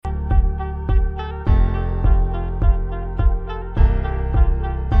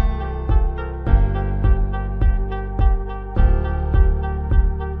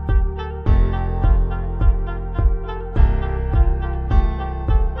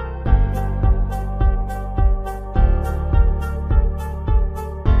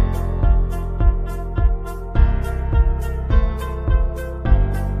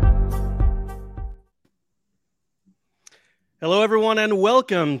everyone, and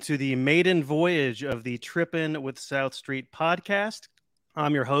welcome to the maiden voyage of the Trippin' with Southstreet podcast.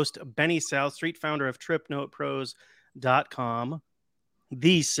 I'm your host, Benny Southstreet, founder of TripNotePros.com,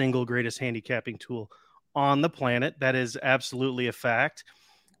 the single greatest handicapping tool on the planet. That is absolutely a fact.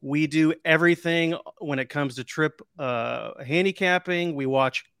 We do everything when it comes to trip handicapping. We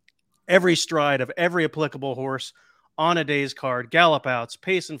watch every stride of every applicable horse on a day's card, gallop outs,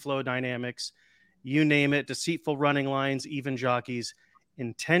 pace and flow dynamics, you name it, deceitful running lines, even jockeys'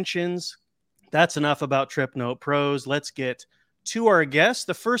 intentions. That's enough about Trip Note Pros. Let's get to our guests,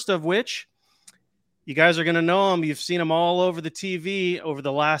 the first of which, you guys are going to know him. You've seen him all over the TV over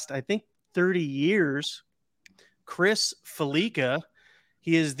the last, I think, 30 years. Chris Fallica.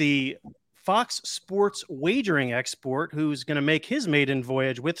 He is the Fox Sports wagering expert who's going to make his maiden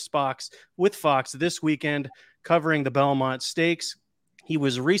voyage with Fox this weekend, covering the Belmont Stakes. He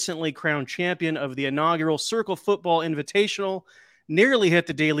was recently crowned champion of the inaugural Circle Football Invitational, nearly hit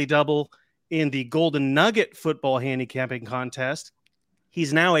the daily double in the Golden Nugget football handicapping contest.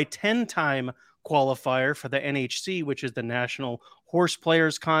 He's now a 10-time qualifier for the NHC, which is the National Horse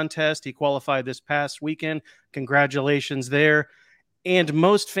Players Contest. He qualified this past weekend. Congratulations there. And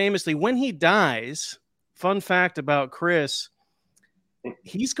most famously, when he dies, fun fact about Chris,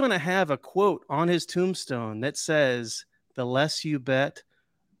 he's going to have a quote on his tombstone that says, "The less you bet,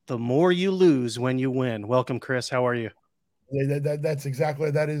 the more you lose when you win." Welcome, Chris. How are you? Yeah, that's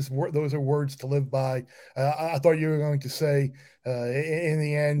exactly, those are words to live by. I thought you were going to say, in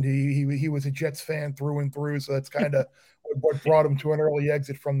the end, he was a Jets fan through and through, so that's kind of what brought him to an early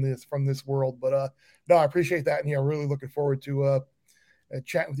exit from this world. But no, I appreciate that, and yeah, I'm really looking forward to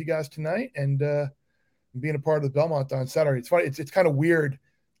chatting with you guys tonight and being a part of the Belmont on Saturday. It's funny, it's kind of weird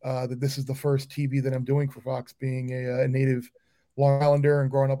that this is the first TV that I'm doing for Fox, being a native Long Islander and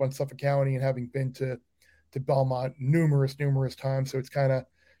growing up on Suffolk County and having been to Belmont numerous times. So it's kind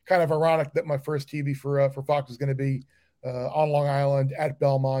of ironic that my first TV for Fox is going to be on Long Island at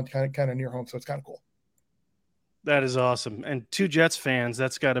Belmont, kind of near home. So it's kind of cool. That is awesome. And two Jets fans,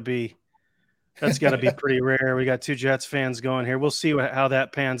 that's got to be pretty rare. We got two Jets fans going here. We'll see how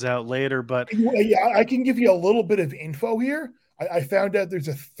that pans out later. But yeah, I can give you a little bit of info here. I found out there's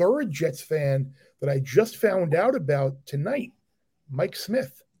a third Jets fan that I just found out about tonight. Mike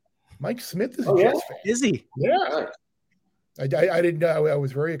Smith. Mike Smith is a Jets fan. Is he? Yeah. I didn't know. I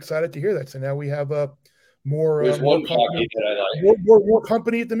was very excited to hear that. So now we have more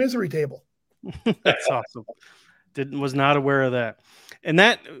company at the misery table. That's awesome. Was not aware of that. And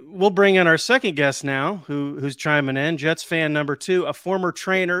that we'll bring in our second guest now, who's chiming in. Jets fan number 2, a former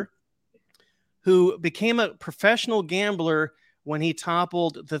trainer who became a professional gambler when he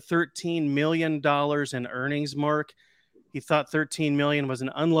toppled the $13 million in earnings mark. He thought 13 million was an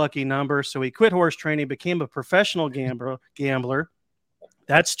unlucky number, so he quit horse training, became a professional gambler.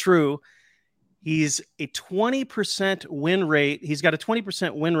 That's true. He's a 20% win rate. He's got a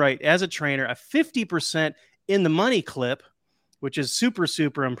 20% win rate as a trainer, a 50% in the money clip, which is super,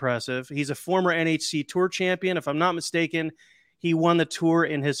 super impressive. He's a former NHC Tour champion. If I'm not mistaken, he won the Tour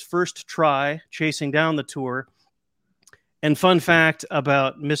in his first try, chasing down the Tour. And fun fact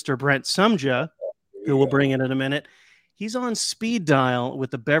about Mr. Brent Sumja, who we'll bring in a minute, he's on speed dial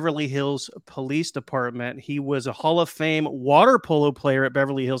with the Beverly Hills Police Department. He was a Hall of Fame water polo player at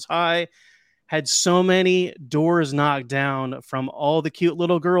Beverly Hills High, had so many doors knocked down from all the cute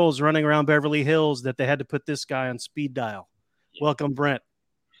little girls running around Beverly Hills that they had to put this guy on speed dial. Welcome, Brent.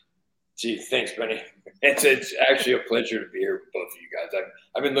 Gee, thanks, Benny. It's actually a pleasure to be here with both of you guys.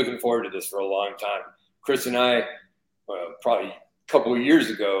 I've been looking forward to this for a long time. Chris and I, probably a couple of years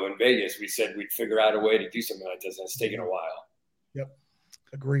ago in Vegas, we said we'd figure out a way to do something like this, and it's taken a while. Yep,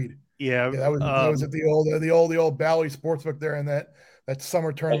 agreed. Yeah, that was at the old Bally Sportsbook there in that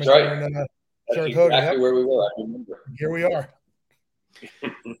summer tournament. That's right. There in Saratoga. Exactly where we were. I remember. Here we are.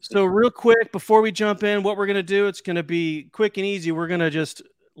 So real quick, before we jump in, what we're going to do, it's going to be quick and easy. We're going to just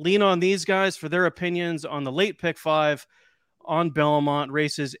lean on these guys for their opinions on the late pick 5 on Belmont,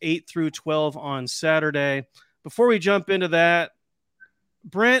 races 8 through 12 on Saturday. Before we jump into that,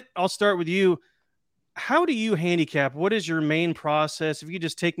 Brent, I'll start with you. How do you handicap? What is your main process? If you could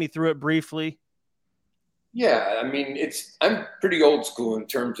just take me through it briefly. Yeah, I mean, I'm pretty old school in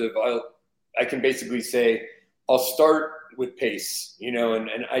terms of I can basically say I'll start with pace, and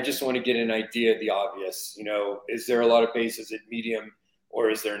I just want to get an idea of the obvious. Is there a lot of pace? Is it medium or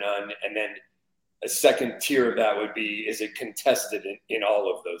is there none? And then a second tier of that would be, is it contested in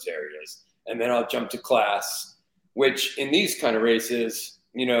all of those areas? And then I'll jump to class, which in these kind of races,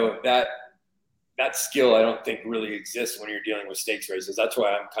 that skill I don't think really exists when you're dealing with stakes races. That's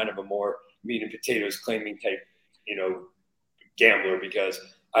why I'm kind of a more meat and potatoes claiming type, gambler because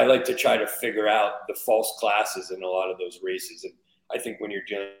I like to try to figure out the false classes in a lot of those races. And I think when you're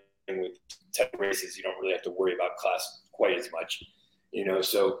dealing with type races, you don't really have to worry about class quite as much,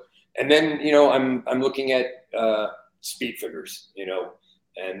 so, and then, I'm looking at speed figures,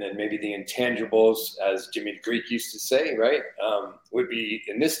 and then maybe the intangibles, as Jimmy the Greek used to say, right, would be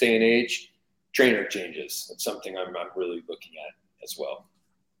in this day and age, trainer changes. That's something I'm really looking at as well.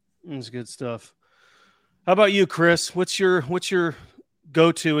 That's good stuff. How about you, Chris? What's your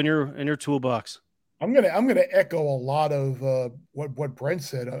go-to in your toolbox? I'm gonna echo a lot of what Brent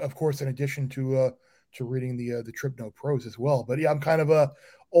said. Of course, in addition to reading the Trip Note Pros as well. But yeah, I'm kind of a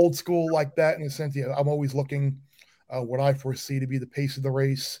old school like that in a sense. Yeah, I'm always looking what I foresee to be the pace of the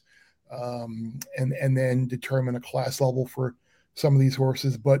race, and then determine a class level for some of these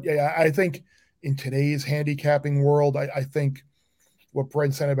horses. But yeah, I think in today's handicapping world, I think what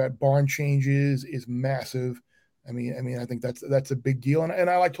Brent said about barn changes is massive. I mean, I think that's a big deal, and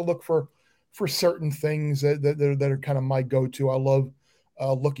I like to look for certain things that are kind of my go-to. I love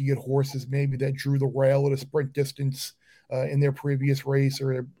looking at horses maybe that drew the rail at a sprint distance in their previous race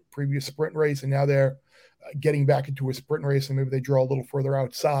or their previous sprint race, and now they're getting back into a sprint race, and maybe they draw a little further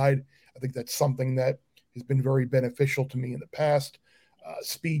outside. I think that's something that has been very beneficial to me in the past.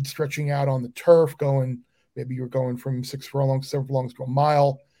 Speed stretching out on the turf, maybe you're going from 6 furlongs, 7 furlongs to a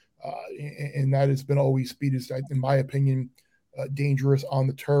mile, and that has been always speed is, in my opinion, dangerous on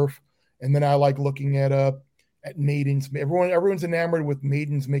the turf. And then I like looking at maidens. Everyone's enamored with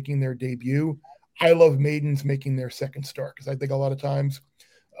maidens making their debut. I love maidens making their second start because I think a lot of times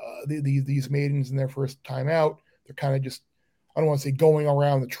these maidens in their first time out, they're kind of just, I don't want to say going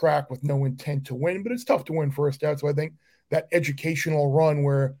around the track with no intent to win, but it's tough to win first out. So I think that educational run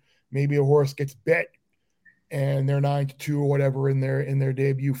where maybe a horse gets bet and they're 9-2 or whatever in their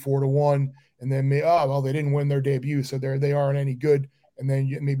debut, 4-1, and then they didn't win their debut, so they aren't any good. And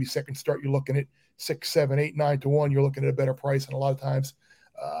then maybe second start, you're looking at 6, 7, 8, 9-1. You're looking at a better price, and a lot of times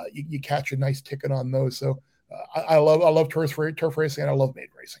you catch a nice ticket on those. So I love turf racing, and I love maid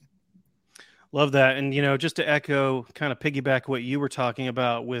racing. Love that. And, just to echo, kind of piggyback what you were talking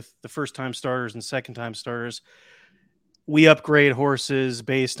about with the first-time starters and second-time starters, we upgrade horses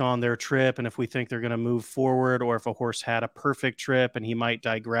based on their trip, and if we think they're going to move forward, or if a horse had a perfect trip and he might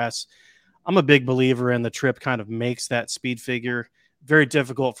digress. I'm a big believer in the trip kind of makes that speed figure. Very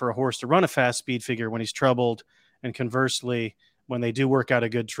difficult for a horse to run a fast speed figure when he's troubled, and conversely, when they do work out a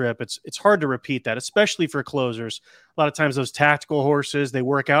good trip, it's hard to repeat that, especially for closers. A lot of times those tactical horses, they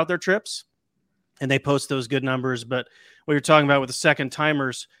work out their trips and they post those good numbers. But what you're talking about with the second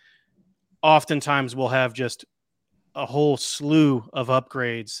timers, oftentimes we'll have just a whole slew of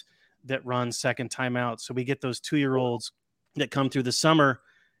upgrades that run second time out. So we get those 2-year-olds that come through the summer.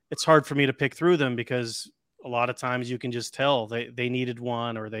 It's hard for me to pick through them because a lot of times you can just tell they needed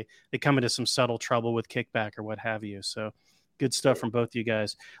one, or they come into some subtle trouble with kickback or what have you. So good stuff from both of you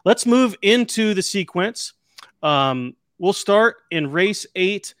guys. Let's move into the sequence. We'll start in race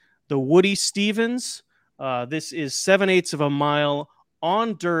 8, the Woody Stevens. This is 7/8 of a mile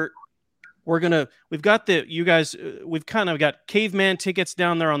on dirt. We've got we've kind of got caveman tickets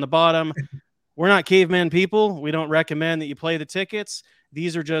down there on the bottom. We're not caveman people. We don't recommend that you play the tickets.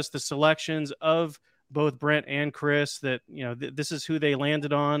 These are just the selections of both Brent and Chris that, this is who they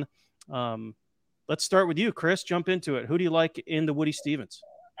landed on. Let's start with you, Chris. Jump into it. Who do you like in the Woody Stevens?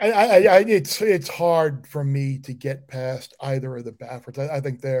 It's hard for me to get past either of the Baffords. I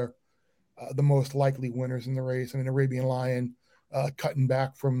think they're the most likely winners in the race. I mean, Arabian Lion cutting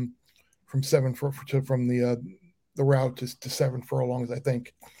back from 7 from the route to 7 furlongs. I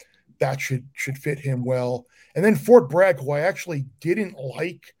think that should fit him well. And then Fort Bragg, who I actually didn't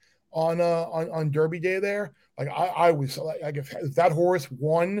like on Derby Day there. Like I was like, if that horse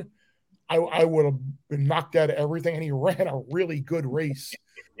won, I would have been knocked out of everything. And he ran a really good race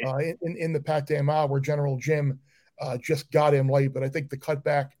in the Pat de Mile where General Jim just got him late. But I think the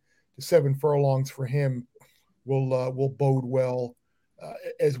cutback to 7 furlongs for him will bode well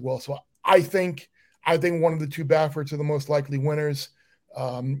as well. So I think one of the 2 Baffords are the most likely winners.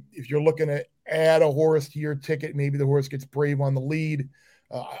 If you're looking to add a horse to your ticket, maybe the horse gets brave on the lead.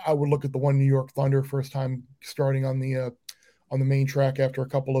 I would look at the one New York Thunder, first time starting on the main track after a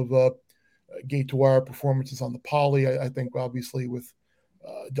couple of gate to wire performances on the poly. I think obviously with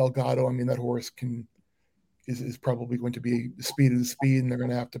Delgado, I mean, that horse is probably going to be the speed of the speed, and they're going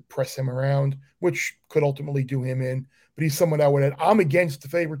to have to press him around, which could ultimately do him in. But he's someone I would add. I'm against the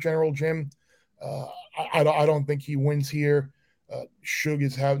favorite, General Jim. I don't think he wins here. Shug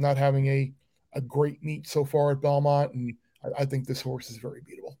is not having a great meet so far at Belmont, and I think this horse is very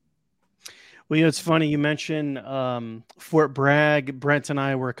beatable. Well, it's funny you mentioned Fort Bragg. Brent and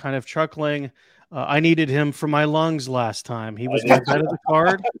I were kind of chuckling. I needed him for my lungs last time. He was my bet of the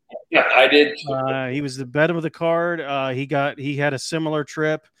card. Yeah, I did. He was the bet of the card. He had a similar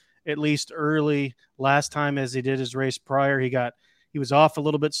trip, at least early last time as he did his race prior. He was off a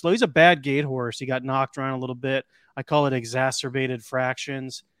little bit slow. He's a bad gate horse. He got knocked around a little bit. I call it exacerbated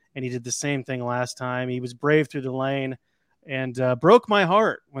fractions. And he did the same thing last time. He was brave through the lane and broke my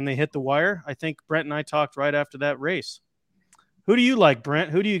heart when they hit the wire. I think Brent and I talked right after that race. Who do you like,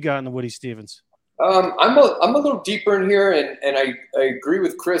 Brent? Who do you got in the Woody Stevens? I'm a little deeper in here, and I agree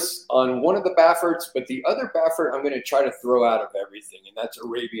with Chris on one of the Bafferts, but the other Baffert I'm going to try to throw out of everything, and that's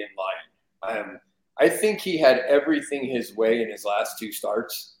Arabian Lion. I think he had everything his way in his last two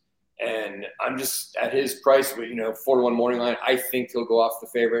starts, and I'm just at his price, but 4-1 morning line. I think he'll go off the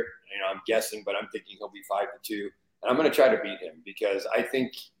favorite. I'm guessing, but I'm thinking he'll be 5-2, and I'm going to try to beat him because I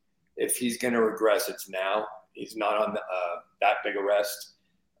think if he's going to regress, it's now. He's not on that big a rest.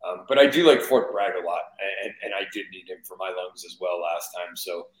 But I do like Fort Bragg a lot, and I did need him for my lungs as well last time.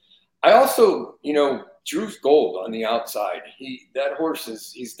 So I also, Drew's Gold on the outside. That horse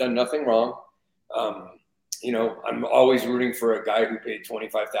he's done nothing wrong. I'm always rooting for a guy who paid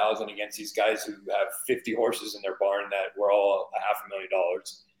 $25,000 against these guys who have 50 horses in their barn that were all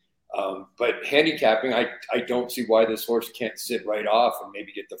 $500,000. But handicapping, I don't see why this horse can't sit right off and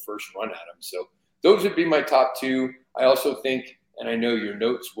maybe get the first run at him. So those would be my top two. I also think, and I know your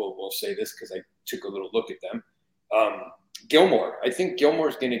notes will say this because I took a little look at them. Gilmore. I think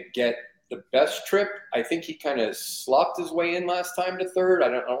Gilmore's going to get the best trip. I think he kind of slopped his way in last time to third. I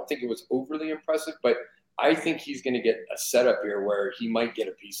don't think it was overly impressive, but I think he's going to get a setup here where he might get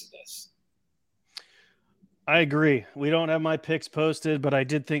a piece of this. I agree. We don't have my picks posted, but I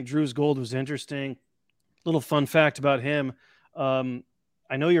did think Drew's Gold was interesting. Little fun fact about him.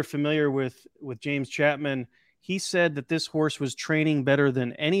 I know you're familiar with James Chapman. He said that this horse was training better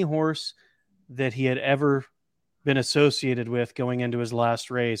than any horse that he had ever been associated with going into his last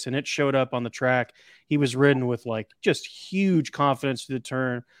race. And it showed up on the track. He was ridden with just huge confidence through the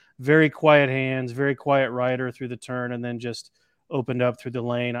turn, very quiet hands, very quiet rider through the turn, and then just opened up through the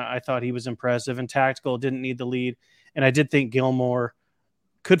lane. I thought he was impressive and tactical, didn't need the lead. And I did think Gilmore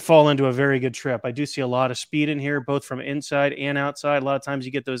could fall into a very good trip. I do see a lot of speed in here, both from inside and outside. A lot of times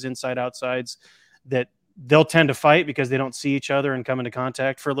you get those inside outsides that they'll tend to fight because they don't see each other and come into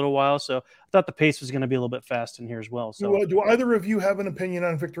contact for a little while. So I thought the pace was going to be a little bit fast in here as well. So do either of you have an opinion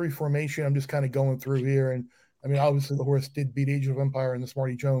on victory formation? I'm just kind of going through here. And I mean, obviously the horse did beat Age of Empire and the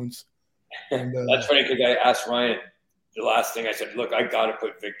Smarty Jones. And, that's funny because I asked Ryan the last thing. I said, look, I got to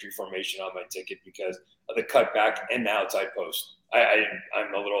put victory formation on my ticket because of the cutback and the outside post.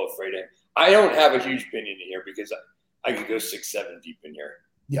 I'm a little afraid of. I don't have a huge opinion in here because I could go 6-7 deep in here.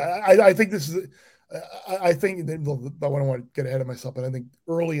 Yeah, I think this is. I think that, I don't want to get ahead of myself, but I think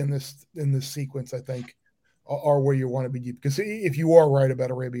early in this sequence, I think are where you want to be deep. Because if you are right about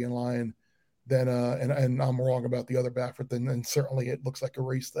Arabian Lion, then and I'm wrong about the other Baffert, then certainly it looks like a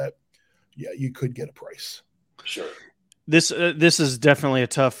race that you could get a price. Sure. This is definitely a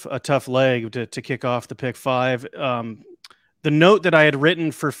tough leg to kick off the pick five. The note that I had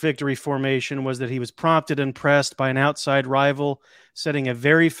written for victory formation was that he was prompted and pressed by an outside rival, setting a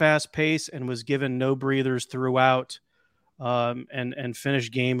very fast pace and was given no breathers throughout, and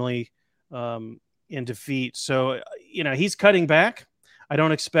finished gamely in defeat. So, he's cutting back. I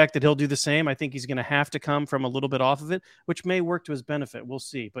don't expect that he'll do the same. I think he's going to have to come from a little bit off of it, which may work to his benefit. We'll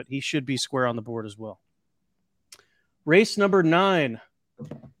see, but he should be square on the board as well. Race number 9,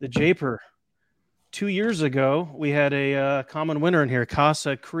 the Japer. 2 years ago, we had a common winner in here,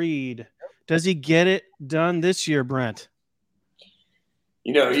 Casa Creed. Does he get it done this year, Brent?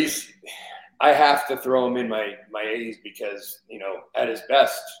 I have to throw him in my A's because, at his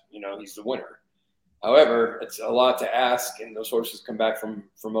best, he's the winner. However, it's a lot to ask, and those horses come back from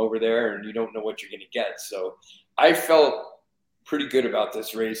over there, and you don't know what you're going to get. So I felt pretty good about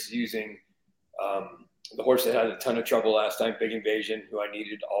this race using the horse that had a ton of trouble last time, Big Invasion, who I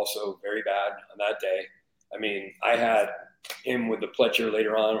needed also very bad on that day. I mean, I had him with the Pletcher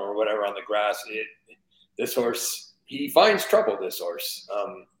later on or whatever on the grass. This horse, he finds trouble, this horse.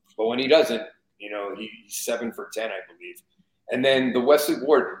 But when he doesn't, he's 7 for 10, I believe. And then the Wesley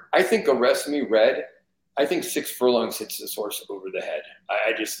Ward, I think Arrest Me Red, I think 6 furlongs hits this horse over the head.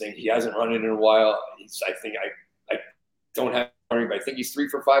 I just think he hasn't run it in a while. I don't have, but I think he's 3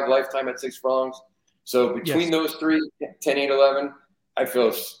 for 5 lifetime at 6 furlongs. So between those three, 10, 8, 11, I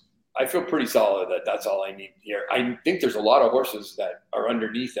feel pretty solid that that's all I need here. I think there's a lot of horses that are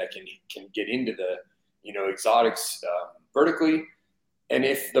underneath that can get into the, exotics vertically. And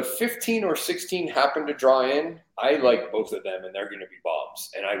if the 15 or 16 happen to draw in, I like both of them, and they're going to be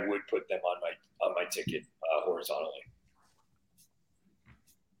bombs. And I would put them on my ticket horizontally.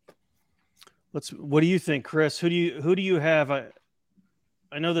 What do you think, Chris? Who do you have?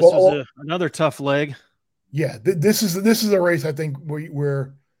 I know this was another tough leg. Yeah, this is a race I think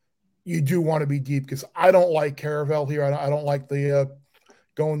where you do want to be deep, because I don't like Caravel here. I don't like the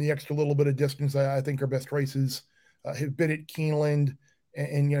going the extra little bit of distance. I think our best races have been at Keeneland,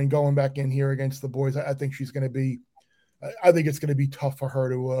 and going back in here against the boys. I think she's going to be. I think it's going to be tough for her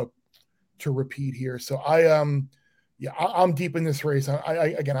to repeat here. So I'm deep in this race.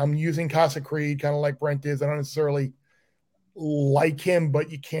 I'm using Casa Creed, kind of like Brent is. I don't necessarily like him,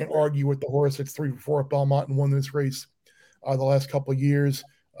 but you can't argue with the horse that's 3-4 at Belmont and won this race the last couple of years.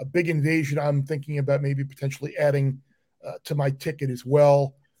 A Big Invasion, I'm thinking about maybe potentially adding to my ticket as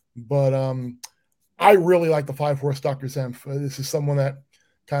well. But I really like the 5 horse Dr. Zemph. This is someone that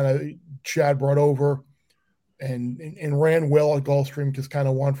kind of Chad brought over and ran well at Gulfstream, because kind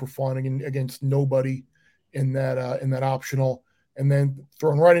of won for fun against nobody in that optional, and then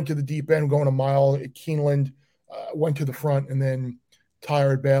thrown right into the deep end, going a mile at Keeneland, went to the front and then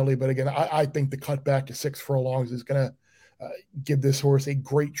tired badly. But again, I think the cut back to 6 furlongs is going to give this horse a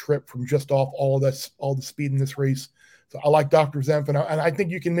great trip from just off all the speed in this race. So I like Dr. Zemph, and I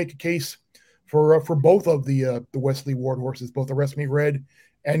think you can make a case for both of the Wesley Ward horses, both the Rest Me Red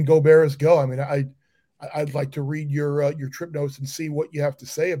and Go Bears Go. I mean, I'd like to read your trip notes and see what you have to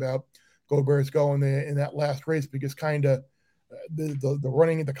say about Go Bears Go in that last race, because kind of the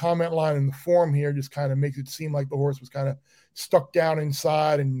running at the comment line and the form here just kind of makes it seem like the horse was kind of stuck down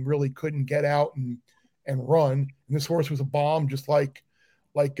inside and really couldn't get out and run. And this horse was a bomb, just like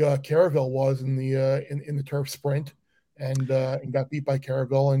Caravel was in the turf sprint, and got beat by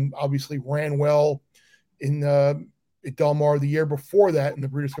Caravel, and obviously ran well at Del Mar the year before that in the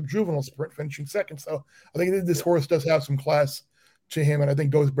Breeders' Cup Juvenile Sprint, finishing second. So I think this horse does have some class to him, and I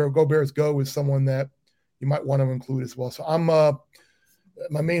think Go Bears Go is someone that you might want to include as well. So I'm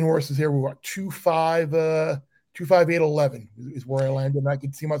my main horses here. We're at 2-5, 2-5-8-11 is where I landed, and I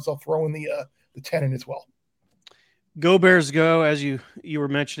could see myself throwing the 10 in as well. Go Bears Go, as you were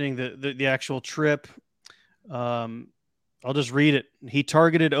mentioning the actual trip. I'll just read it. He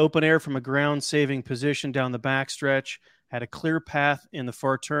targeted open air from a ground-saving position down the backstretch, had a clear path in the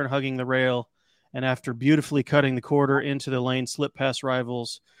far turn, hugging the rail, and after beautifully cutting the quarter into the lane, slipped past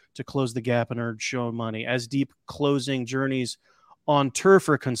rivals to close the gap and earn show money. As deep closing journeys on turf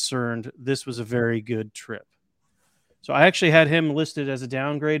are concerned, this was a very good trip. So I actually had him listed as a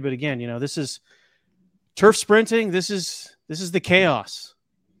downgrade, but again, this is turf sprinting. This is the chaos.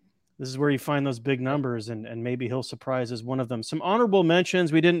 This is where you find those big numbers, and maybe he'll surprise as one of them. Some honorable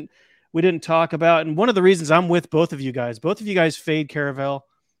mentions we didn't talk about, and one of the reasons I'm with both of you guys fade Caravel.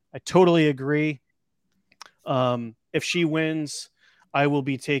 I totally agree. If she wins, I will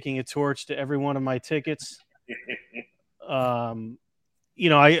be taking a torch to every one of my tickets. When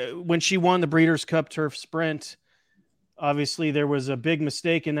she won the Breeders' Cup Turf Sprint, obviously there was a big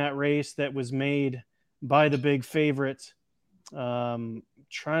mistake in that race that was made by the big favorite.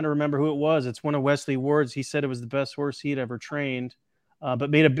 Trying to remember who it was. It's one of Wesley Ward's. He said it was the best horse he'd ever trained, but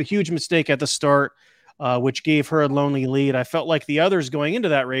made a huge mistake at the start, which gave her a lonely lead. I felt like the others going into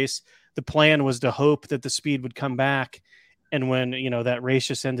that race, the plan was to hope that the speed would come back. And when, that race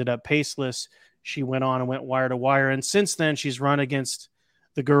just ended up paceless, she went on and went wire to wire. And since then, she's run against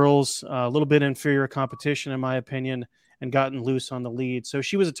the girls, a little bit inferior competition, in my opinion, and gotten loose on the lead. So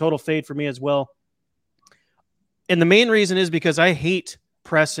she was a total fade for me as well. And the main reason is because I hate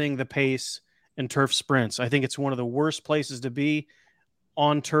pressing the pace in turf sprints. I think it's one of the worst places to be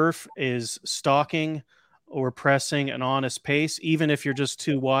on turf, is stalking or pressing an honest pace. Even if you're just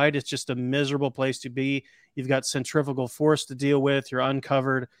too wide, it's just a miserable place to be. You've got centrifugal force to deal with. You're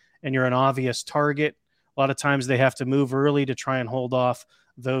uncovered and you're an obvious target. A lot of times they have to move early to try and hold off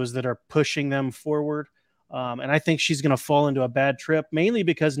those that are pushing them forward. And I think she's going to fall into a bad trip, mainly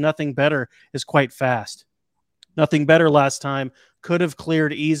because Nothing Better is quite fast. Nothing Better last time could have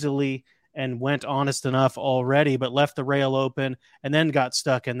cleared easily and went honest enough already, but left the rail open and then got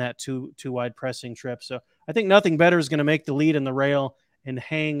stuck in that too wide pressing trip. So I think Nothing Better is going to make the lead in the rail and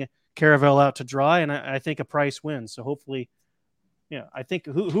hang Caravel out to dry, and I think a price wins. So hopefully, I think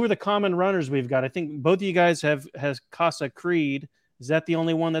who are the common runners we've got? I think both of you guys has Casa Creed. Is that the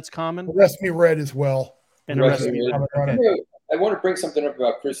only one that's common? Rest Me Red as well. And the Rest Me Red. Okay. I want to bring something up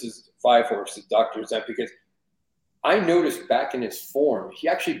about Chris's 5 horse, Dr. Zemph, because I noticed back in his form, he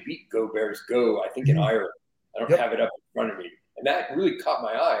actually beat Go Bears Go, I think, in Ireland. I don't have it up in front of me. And that really caught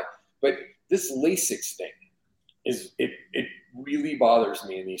my eye. But this Lasix thing, really bothers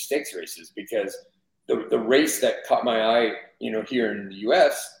me in these stakes races, because the race that caught my eye, here in the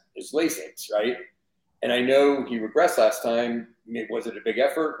U.S. is Lasix, right? And I know he regressed last time. Was it a big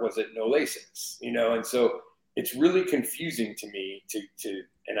effort? Was it no Lasix? And so it's really confusing to me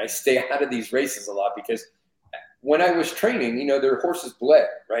and I stay out of these races a lot, because when I was training, their horses bled,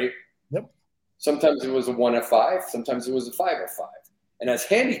 right? Yep. Sometimes it was a 1F5, sometimes it was a 5F5. And as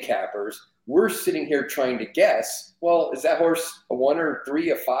handicappers, we're sitting here trying to guess, well, is that horse a 1 or 3,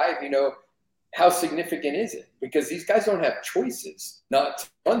 a 5? How significant is it? Because these guys don't have choices not to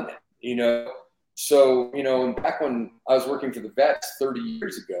run them, So, and back when I was working for the vets 30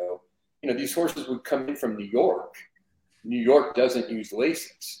 years ago, these horses would come in from New York. New York doesn't use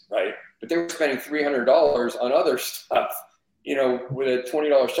Lasix, right? But they were spending $300 on other stuff, with a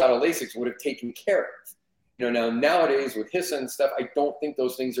 $20 shot of Lasix would have taken care of. Now nowadays with HISA and stuff, I don't think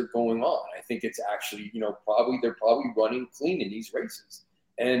those things are going on. I think it's actually, they're probably running clean in these races.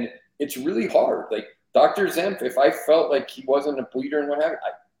 And it's really hard. Like Dr. Zemp, if I felt like he wasn't a bleeder and what have you,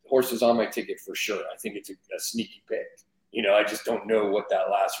 horses on my ticket for sure. I think it's a sneaky pick. I just don't know what that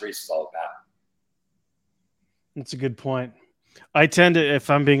last race is all about. That's a good point. I tend to, if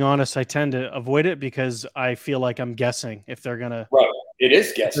I'm being honest, avoid it because I feel like I'm guessing if they're going to. Right. It is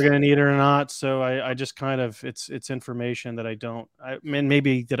guessing. If they're going to need it or not. So I just kind of, it's information that I don't,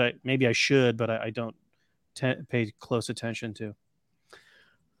 maybe I should, but I don't pay close attention to.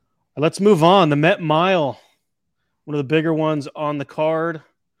 Let's move on. The Met Mile, one of the bigger ones on the card,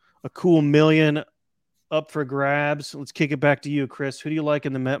 a cool $1 million up for grabs. Let's kick it back to you, Chris. Who do you like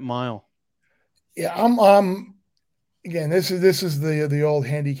in the Met Mile? Yeah, again, this is the old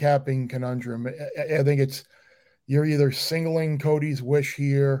handicapping conundrum. I think you're either singling Cody's Wish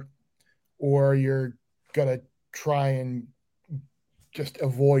here, or you're gonna try and just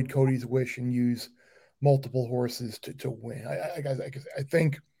avoid Cody's Wish and use multiple horses to win. I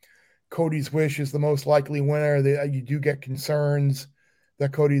think Cody's Wish is the most likely winner. You do get concerns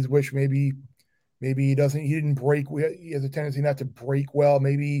that Cody's Wish maybe he didn't break. He has a tendency not to break well.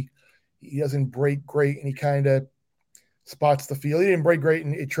 Maybe he doesn't break great, and he kind of spots the field. He didn't break great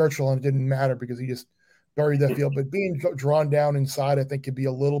at Churchill, and it didn't matter because he just buried that field. But being drawn down inside, I think, could be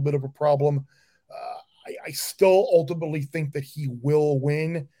a little bit of a problem. I still ultimately think that he will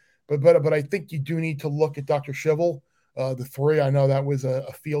win, but I think you do need to look at Dr. Schivel. The 3, I know that was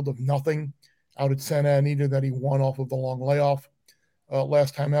a field of nothing out at Santa Anita that he won off of the long layoff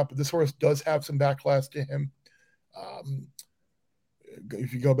last time out. But this horse does have some backlash to him.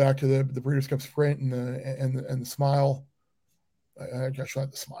 If you go back to the Breeders' Cup Sprint and the Smile, actually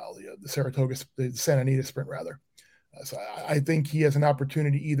not the Smile, the Saratoga, the Santa Anita Sprint rather. So I think he has an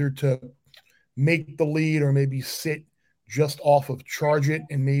opportunity either to make the lead or maybe sit just off of Charge It,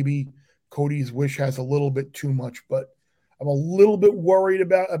 and maybe Cody's Wish has a little bit too much. But I'm a little bit worried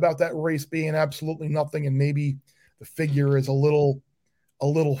about that race being absolutely nothing, and maybe the figure is a little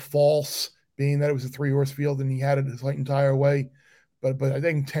false, being that it was a 3-horse field and he had it his entire way. But I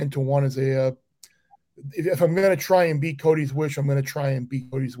think 10-1 is if I'm going to try and beat Cody's Wish, I'm going to try and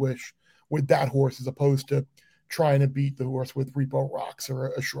beat Cody's Wish with that horse as opposed to trying to beat the horse with Repo Rocks or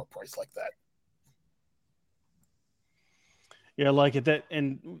a short price like that. Yeah, I like it.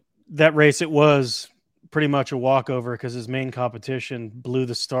 That race, it was pretty much a walkover because his main competition blew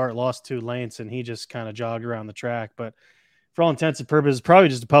the start, lost 2 lengths, and he just kind of jogged around the track. But for all intents and purposes, probably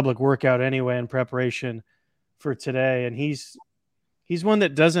just a public workout anyway in preparation for today. And he's one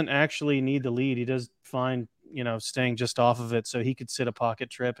that doesn't actually need the lead. He does fine, staying just off of it, so he could sit a pocket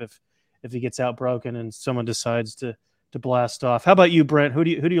trip if he gets outbroken and someone decides to blast off. How about you, Brent? Who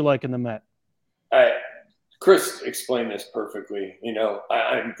do you like in the Met? Chris explained this perfectly.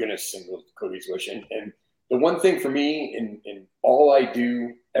 I'm going to single Cody's Wish. And the one thing for me in all I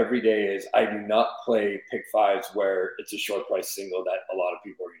do every day is I do not play pick 5s where it's a short price single that a lot of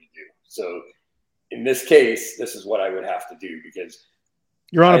people are going to do. So in this case, this is what I would have to do because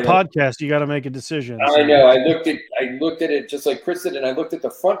you're on a podcast. You got to make a decision. I know. I looked at it just like Chris did, and I looked at the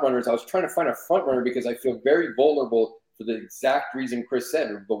front runners. I was trying to find a front runner because I feel very vulnerable for the exact reason Chris said.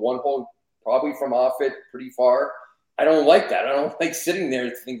 The one hole probably from off it pretty far. I don't like that. I don't like sitting there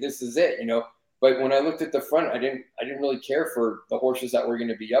and think this is it, But when I looked at the front, I didn't really care for the horses that were going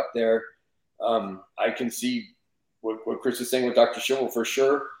to be up there. I can see what Chris is saying with Dr. Schivel for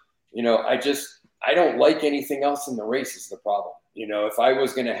sure. I don't like anything else in the race is the problem. If I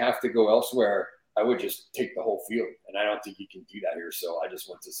was going to have to go elsewhere, I would just take the whole field, and I don't think you can do that here. So I just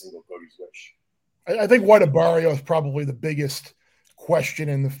went to single Cody's Wish. I think White Barrio is probably the biggest question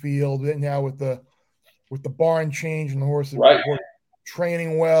in the field now with the barn change and the horses right.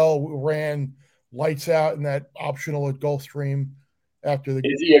 training well, ran lights out in that optional at Gulfstream after the.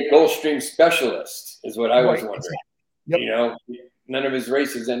 Is he a Gulfstream specialist? Is what I was wondering. Yep. You know, none of his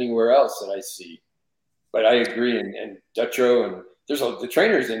races anywhere else that I see. But I agree, and Dutro, and the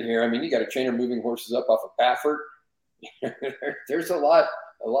trainers in here. I mean, you got a trainer moving horses up off of Baffert. There's a lot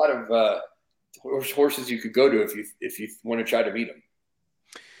of horses you could go to if you want to try to beat them.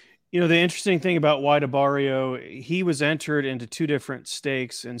 You know, the interesting thing about Wide Barrio, he was entered into 2 different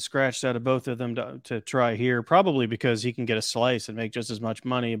stakes and scratched out of both of them to try here, probably because he can get a slice and make just as much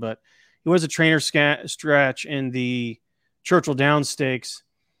money. But he was a trainer scratch in the Churchill Downs Stakes.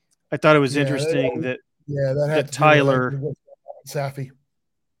 I thought it was interesting that Tyler Safi.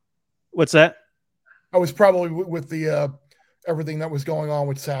 What's that? I was probably with the everything that was going on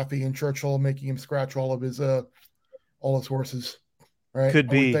with Safi and Churchill, making him scratch all his horses. Right? Could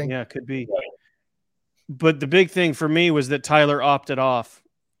be. But the big thing for me was that Tyler opted off.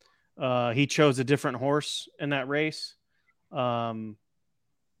 He chose a different horse in that race,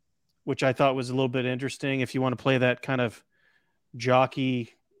 which I thought was a little bit interesting. If you want to play that kind of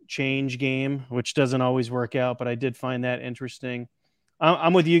jockey change game, which doesn't always work out, but I did find that interesting.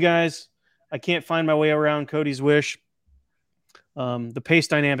 I'm with you guys. I can't find my way around Cody's Wish. The pace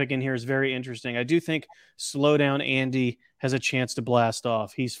dynamic in here is very interesting. I do think Slow Down Andy has a chance to blast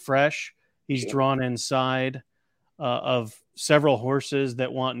off. He's fresh. He's drawn inside of several horses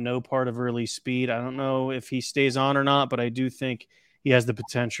that want no part of early speed. I don't know if he stays on or not, but I do think he has the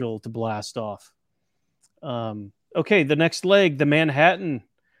potential to blast off. Okay, the next leg, the Manhattan,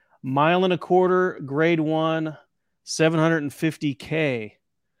 1.25 miles, grade 1, 750K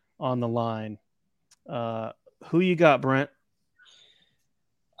on the line. Who you got, Brent?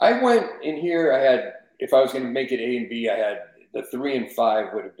 I went in here. I had, if I was going to make it A and B, I had the 3 and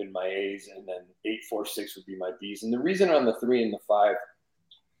 5 would have been my A's, and then 8, 4, 6 would be my B's. And the reason on the 3 and the 5,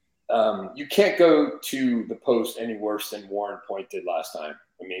 you can't go to the post any worse than Warren Point did last time.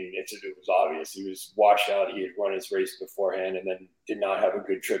 I mean, it was obvious. He was washed out. He had run his race beforehand and then did not have a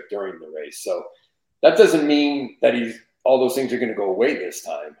good trip during the race. So that doesn't mean that all those things are going to go away this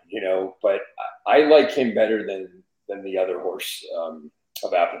time, you know, but I like him better than the other horse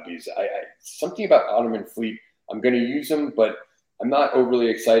of Applebee's. Something about Ottoman Fleet, I'm going to use him, but I'm not overly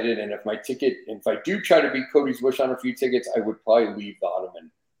excited. And if I do try to beat Cody's Wish on a few tickets, I would probably leave the Ottoman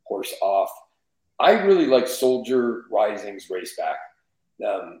horse off. I really like Soldier Rising's race back.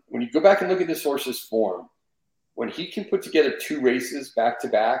 When you go back and look at this horse's form, when he can put together 2 races back to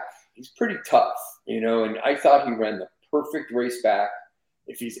back, he's pretty tough, you know, and I thought he ran the perfect race back.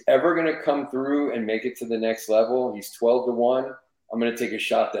 If he's ever going to come through and make it to the next level, he's 12-1. I'm going to take a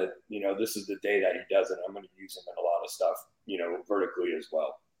shot that, you know, this is the day that he does it. I'm going to use him in a lot of stuff, you know, vertically as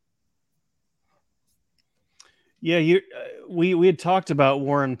well. Yeah, we had talked about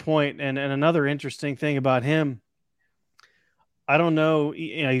Warren Point, and another interesting thing about him, I don't know,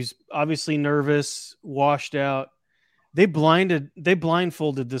 you know, he's obviously nervous, washed out. They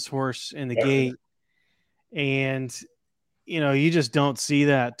blindfolded this horse in the gate, and you know, you just don't see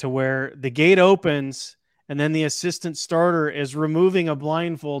that, to where the gate opens and then the assistant starter is removing a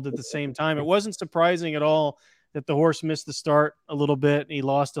blindfold at the same time. It wasn't surprising at all that the horse missed the start a little bit. He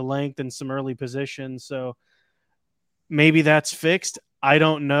lost a length in some early positions. So maybe that's fixed. I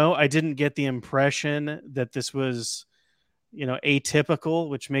don't know. I didn't get the impression that this was, you know, atypical,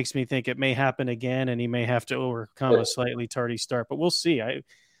 which makes me think it may happen again and he may have to overcome a slightly tardy start, but we'll see.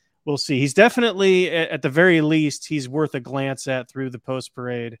 We'll see. He's definitely, at the very least, he's worth a glance at through the post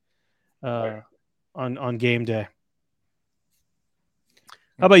parade on game day.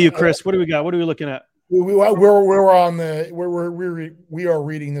 How about you, Chris? What do we got? What are we looking at? We are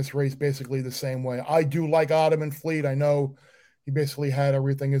reading this race basically the same way. I do like Ottoman Fleet. I know he basically had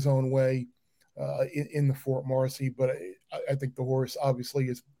everything his own way in the Fort Marcy, but I think the horse obviously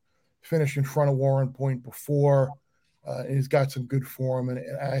is finished in front of Warren Point before. And he's got some good form, and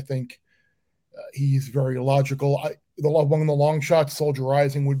I think he's very logical. Among the long shots, Soldier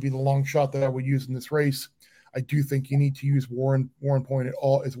Rising would be the long shot that I would use in this race. I do think you need to use Warren Point at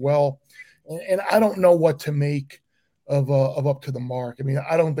all as well. And I don't know what to make of Up to the Mark. I mean,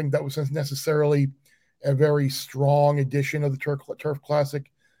 I don't think that was necessarily a very strong edition of the Turf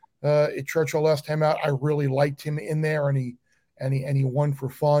Classic at Churchill last time out. I really liked him in there, and he won for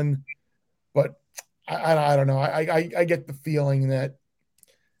fun. But I don't know. I get the feeling that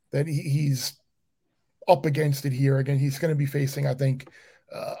he's up against it here. Again, he's going to be facing, I think,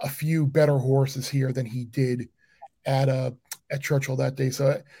 a few better horses here than he did at Churchill that day.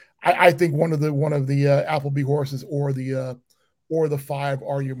 So I think one of the Appleby horses or the 5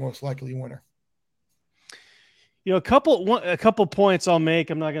 are your most likely winner. A couple points I'll make.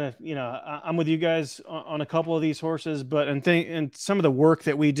 I'm not gonna, I'm with you guys on a couple of these horses, but and some of the work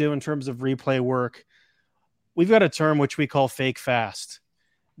that we do in terms of replay work, we've got a term which we call fake fast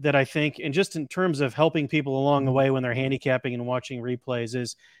that I think, and just in terms of helping people along the way when they're handicapping and watching replays,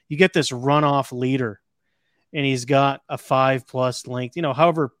 is you get this runoff leader and he's got a 5+ length,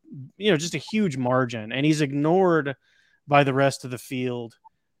 however, just a huge margin, and he's ignored by the rest of the field.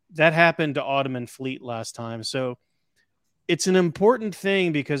 That happened to Ottoman Fleet last time. So it's an important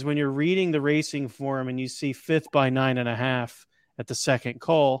thing, because when you're reading the racing form and you see 5th by 9.5 at the second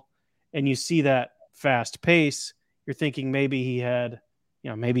call, and you see that fast pace, you're thinking maybe he had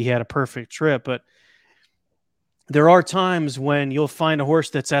a perfect trip. But there are times when you'll find a horse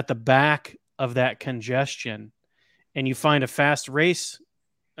that's at the back of that congestion, and you find a fast race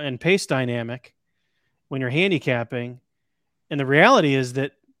and pace dynamic when you're handicapping. And the reality is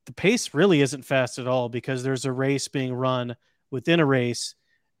that the pace really isn't fast at all, because there's a race being run within a race,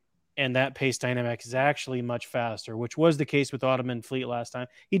 and that pace dynamic is actually much faster, which was the case with Ottoman Fleet last time.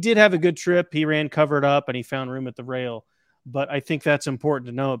 He did have a good trip. He ran covered up and he found room at the rail. But I think that's important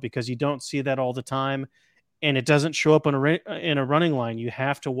to note, because you don't see that all the time, and it doesn't show up in a running line. You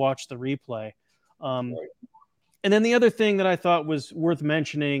have to watch the replay. And then the other thing that I thought was worth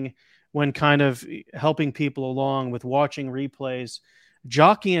mentioning when kind of helping people along with watching replays,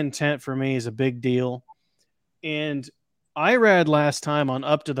 jockey intent for me is a big deal. And Irad last time on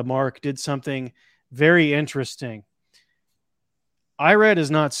Up to the Mark did something very interesting. Irad is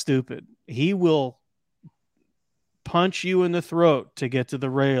not stupid. He will punch you in the throat to get to the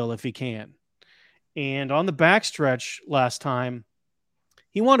rail if he can. And on the backstretch last time,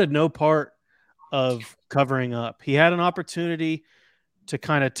 he wanted no part of covering up. He had an opportunity to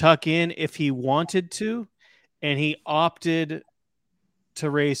kind of tuck in if he wanted to, and he opted to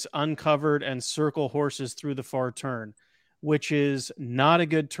race uncovered and circle horses through the far turn, which is not a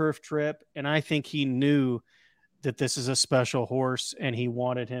good turf trip. And I think he knew that this is a special horse and he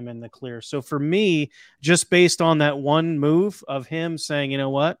wanted him in the clear. So for me, just based on that one move of him saying, you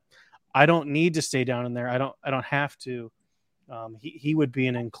know what, I don't need to stay down in there. I don't have to. He would be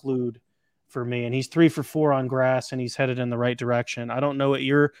an include for me, and he's 3 for 4 on grass, and he's headed in the right direction. I don't know what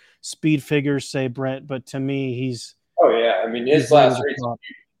your speed figures say, Brent, but to me, he's. Oh yeah, I mean his last race, if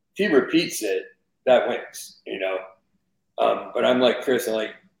he repeats it, that wins. But I'm like Chris, and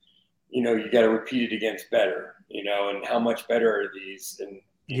like, you got to repeat it against better. And how much better are these? And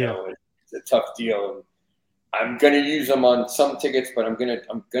it's a tough deal. And I'm going to use them on some tickets, but I'm going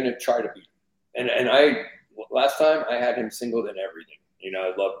to try to beat him. And last time I had him singled in everything. I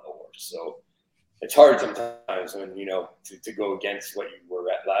love the horse. So it's hard sometimes when, to go against what you were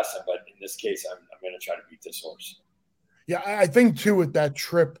at last time. But in this case, I'm going to try to beat this horse. Yeah, I think too with that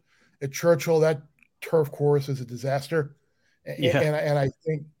trip at Churchill, that turf course is a disaster. Yeah.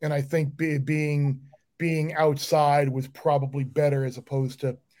 And I think being outside was probably better as opposed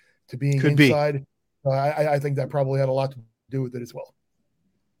to being inside. I think that probably had a lot to do with it as well.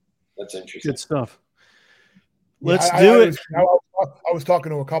 That's interesting. Good stuff. Let's do it. I was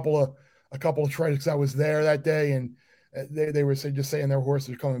talking to a couple of trainers. I was there that day, and they were just saying their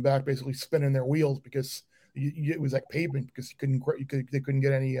horses are coming back, basically spinning their wheels because it was like pavement, because they couldn't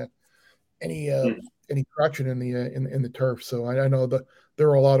get any traction in the turf. So I know that there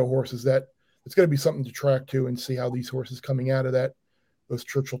are a lot of horses that it's going to be something to track to and see how these horses coming out of those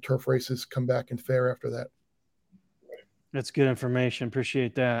Churchill turf races come back and fare after that. That's good information.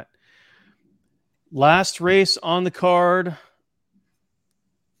 Appreciate that. Last race on the card,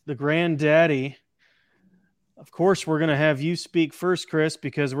 the Granddaddy. Of course, we're going to have you speak first, Chris,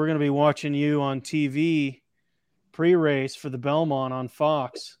 because we're going to be watching you on TV pre-race for the Belmont on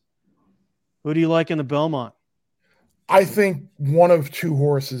Fox. Who do you like in the Belmont? I think one of two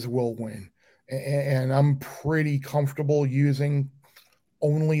horses will win, and I'm pretty comfortable using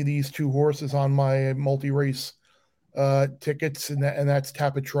only these two horses on my multi-race tickets, and that's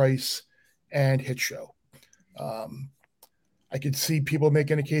Tapatrice and Hit Show. I could see people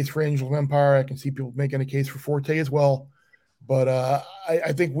making a case for Angel of Empire. I can see people making a case for Forte as well. But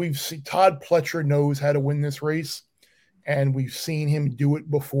I think we've seen Todd Pletcher knows how to win this race, and we've seen him do it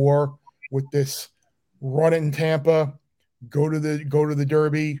before with this run in Tampa, go to the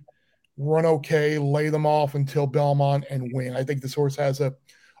Derby, run okay, lay them off until Belmont and win. I think this horse has a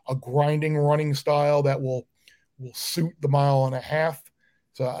grinding running style that will suit the 1.5 miles.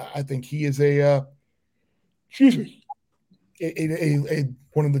 So I think he is a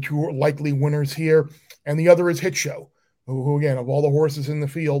one of the two likely winners here. And the other is Hit Show, who again, of all the horses in the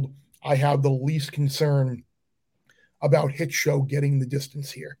field, I have the least concern about Hit Show getting the distance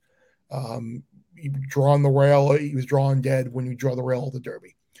here. drawn the rail. He was drawn dead when you draw the rail of the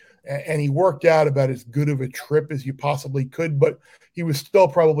Derby. And he worked out about as good of a trip as you possibly could, but he was still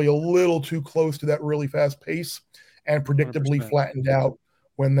probably a little too close to that really fast pace and predictably 100%. flattened out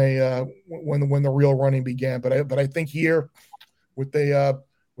when the real running began. But I think here with a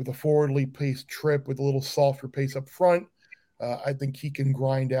forwardly paced trip with a little softer pace up front, I think he can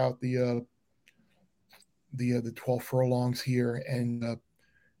grind out the 12 furlongs here and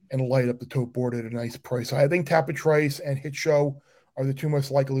light up the tote board at a nice price. So I think Tapatrice and Hit Show are the two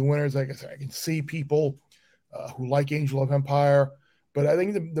most likely winners. Like I said, I can see people who like Angel of Empire, but I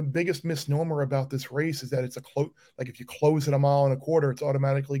think the biggest misnomer about this race is that it's like if you close at 1.25 miles, it's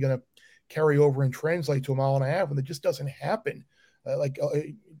automatically going to carry over and translate to 1.5 miles, and it just doesn't happen.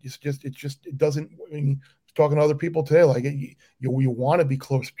 It doesn't. I mean, talking to other people today, like you want to be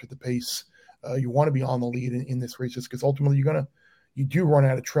closer to the pace. You want to be on the lead in this race, just because ultimately you do run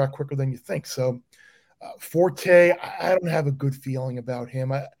out of track quicker than you think. So Forte, I don't have a good feeling about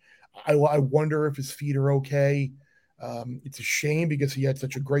him. I wonder if his feet are okay. It's a shame because he had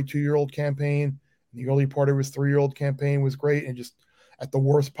such a great 2-year-old campaign. The early part of his 3-year-old campaign was great, and just at the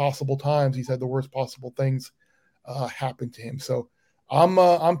worst possible times, he's had the worst possible things happen to him. So I'm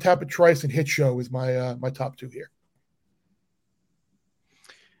Tapatrice, and Hit Show is my top 2 here.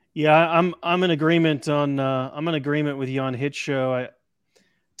 Yeah, I'm in agreement with you on Hit Show.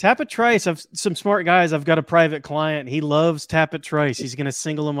 Tapatrice, I've some smart guys. I've got a private client. He loves Tapatrice. He's going to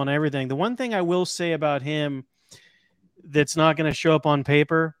single him on everything. The one thing I will say about him that's not going to show up on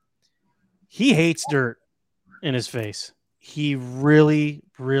paper, he hates dirt in his face. He really,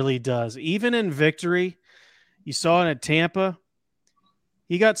 really does. Even in victory, you saw it at Tampa.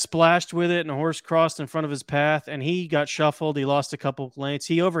 He got splashed with it and a horse crossed in front of his path and he got shuffled. He lost a couple of lengths.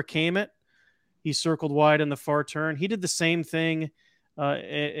 He overcame it. He circled wide in the far turn. He did the same thing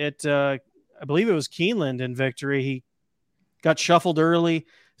at I believe it was Keeneland in victory. He got shuffled early.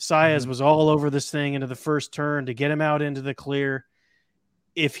 Saez was all over this thing into the first turn to get him out into the clear.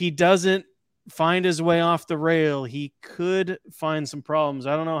 If he doesn't find his way off the rail, he could find some problems.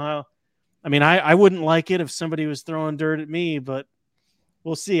 I don't know how. I mean, I wouldn't like it if somebody was throwing dirt at me, but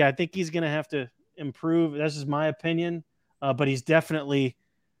we'll see. I think he's going to have to improve. That's just my opinion. But he's definitely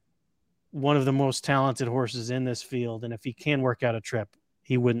one of the most talented horses in this field. And if he can work out a trip,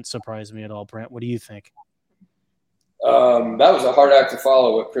 he wouldn't surprise me at all. Brent, what do you think? That was a hard act to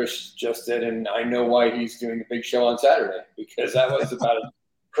follow what Chris just did. And I know why he's doing the big show on Saturday, because that was about as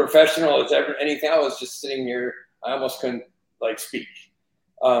professional as anything. I was just sitting here. I almost couldn't speak.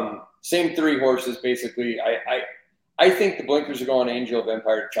 Same 3 horses, basically. I think the blinkers are going Angel of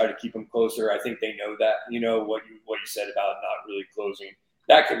Empire to try to keep him closer. I think they know that, what you said about not really closing,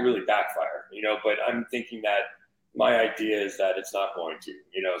 that could really backfire, but I'm thinking that my idea is that it's not going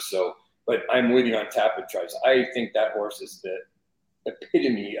to, but I'm with you on Tapatrice. I think that horse is the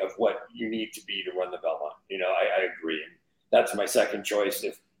epitome of what you need to be to run the Belmont. I agree. And that's my second choice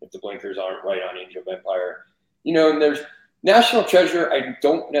if the blinkers aren't right on Angel of Empire. And there's National Treasure. I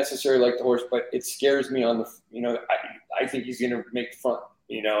don't necessarily like the horse, but it scares me on the, I think he's going to make the front,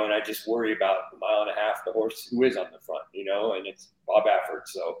 and I just worry about 1.5 miles, the horse who is on the front, and it's Bob Afford.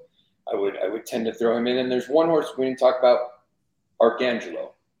 So I would tend to throw him in. And there's one horse we didn't talk about,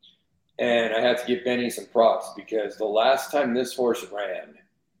 Arcangelo. And I had to give Benny some props because the last time this horse ran,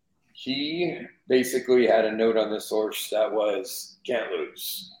 he basically had a note on this horse that was can't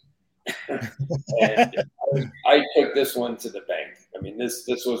lose. And I took this one to the bank. I mean, this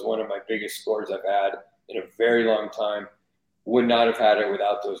was one of my biggest scores I've had in a very long time. Would not have had it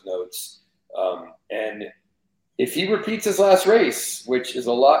without those notes. And if he repeats his last race, which is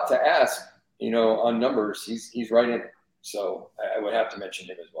a lot to ask, on numbers, he's right in it. So I would have to mention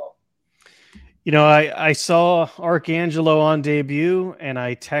him as well. I saw Arcangelo on debut and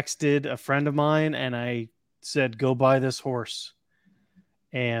I texted a friend of mine and I said, go buy this horse.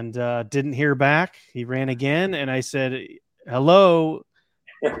 And didn't hear back. He ran again, and I said, hello,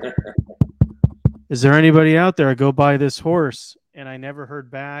 is there anybody out there? Go buy this horse. And I never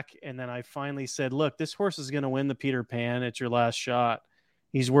heard back. And then I finally said, look, this horse is going to win the Peter Pan. It's your last shot.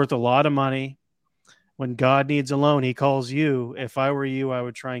 He's worth a lot of money. When God needs a loan, he calls you. If I were you, I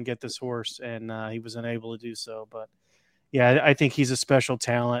would try and get this horse. And he was unable to do so. But, yeah, I think he's a special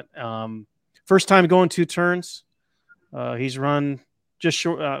talent. First time going 2 turns. He's run just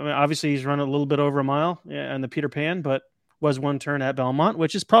short. Obviously, he's run a little bit over 1 mile on the Peter Pan, but was 1 turn at Belmont,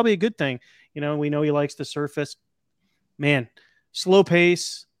 which is probably a good thing. We know he likes the surface. Man, slow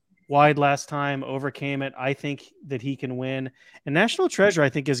pace, wide last time, overcame it. I think that he can win. And National Treasure, I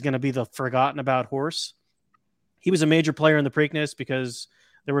think, is going to be the forgotten about horse. He was a major player in the Preakness because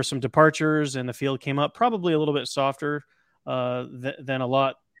there were some departures and the field came up probably a little bit softer than a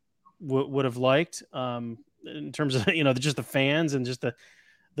lot would have liked in terms of, just the fans and just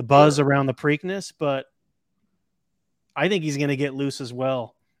the buzz around the Preakness. But I think he's going to get loose as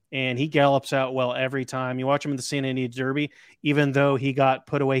well. And he gallops out well every time. You watch him in the San Diego Derby, even though he got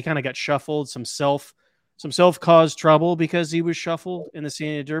put away, he kind of got shuffled, some self-caused trouble because he was shuffled in the San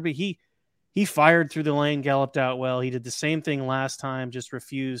Diego Derby. He fired through the lane, galloped out well. He did the same thing last time, just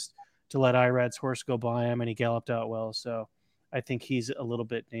refused to let Irad's horse go by him, and he galloped out well. So I think he's a little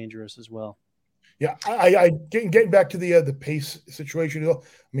bit dangerous as well. Yeah, I getting back to the pace situation. I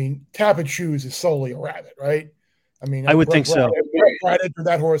mean, Tappet Shoes is solely a rabbit, right? I mean, I would think so. Brent entered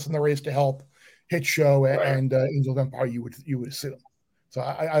that horse in the race to help Hit Show and Angel of Empire. You would assume. So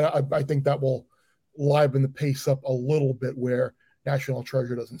I think that will liven the pace up a little bit where National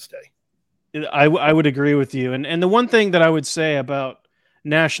Treasure doesn't stay. I would agree with you. And the one thing that I would say about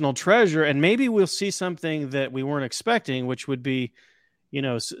National Treasure, and maybe we'll see something that we weren't expecting, which would be,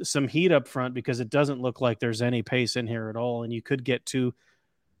 some heat up front, because it doesn't look like there's any pace in here at all. And you could get two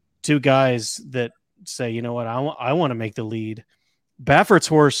guys that say, you know what, I want to make the lead. Baffert's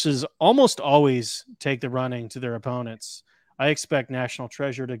horses almost always take the running to their opponents. I expect National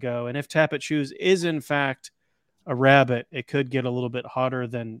Treasure to go. And if Tappet Shoes is in fact a rabbit, it could get a little bit hotter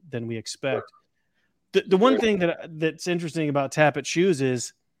than we expect. The one thing that's interesting about Tappet Shoes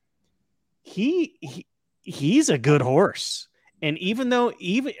is he's a good horse. And even though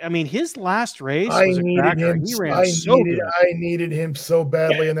his last race was a cracker. He ran so good. I needed him so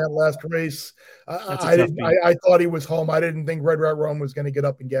badly in that last race. I thought he was home. I didn't think Red Rat Rome was going to get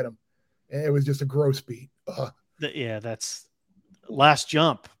up and get him. And it was just a gross beat. That's last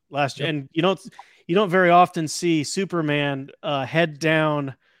jump. And you don't very often see Superman head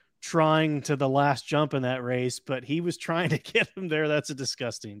down trying to the last jump in that race, but he was trying to get him there. That's a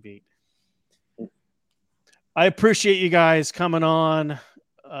disgusting beat. I appreciate you guys coming on,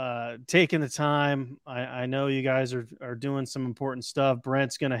 taking the time. I know you guys are doing some important stuff.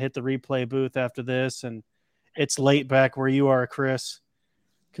 Brent's going to hit the replay booth after this, and it's late back where you are, Chris.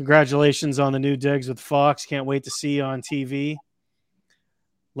 Congratulations on the new digs with Fox. Can't wait to see you on TV.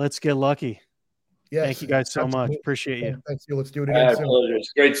 Let's get lucky. Yes, thank you guys so much. Appreciate you. Thanks. Let's do it again soon. Pleasure.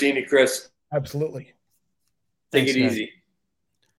 It's great seeing you, Chris. Absolutely. Take it easy.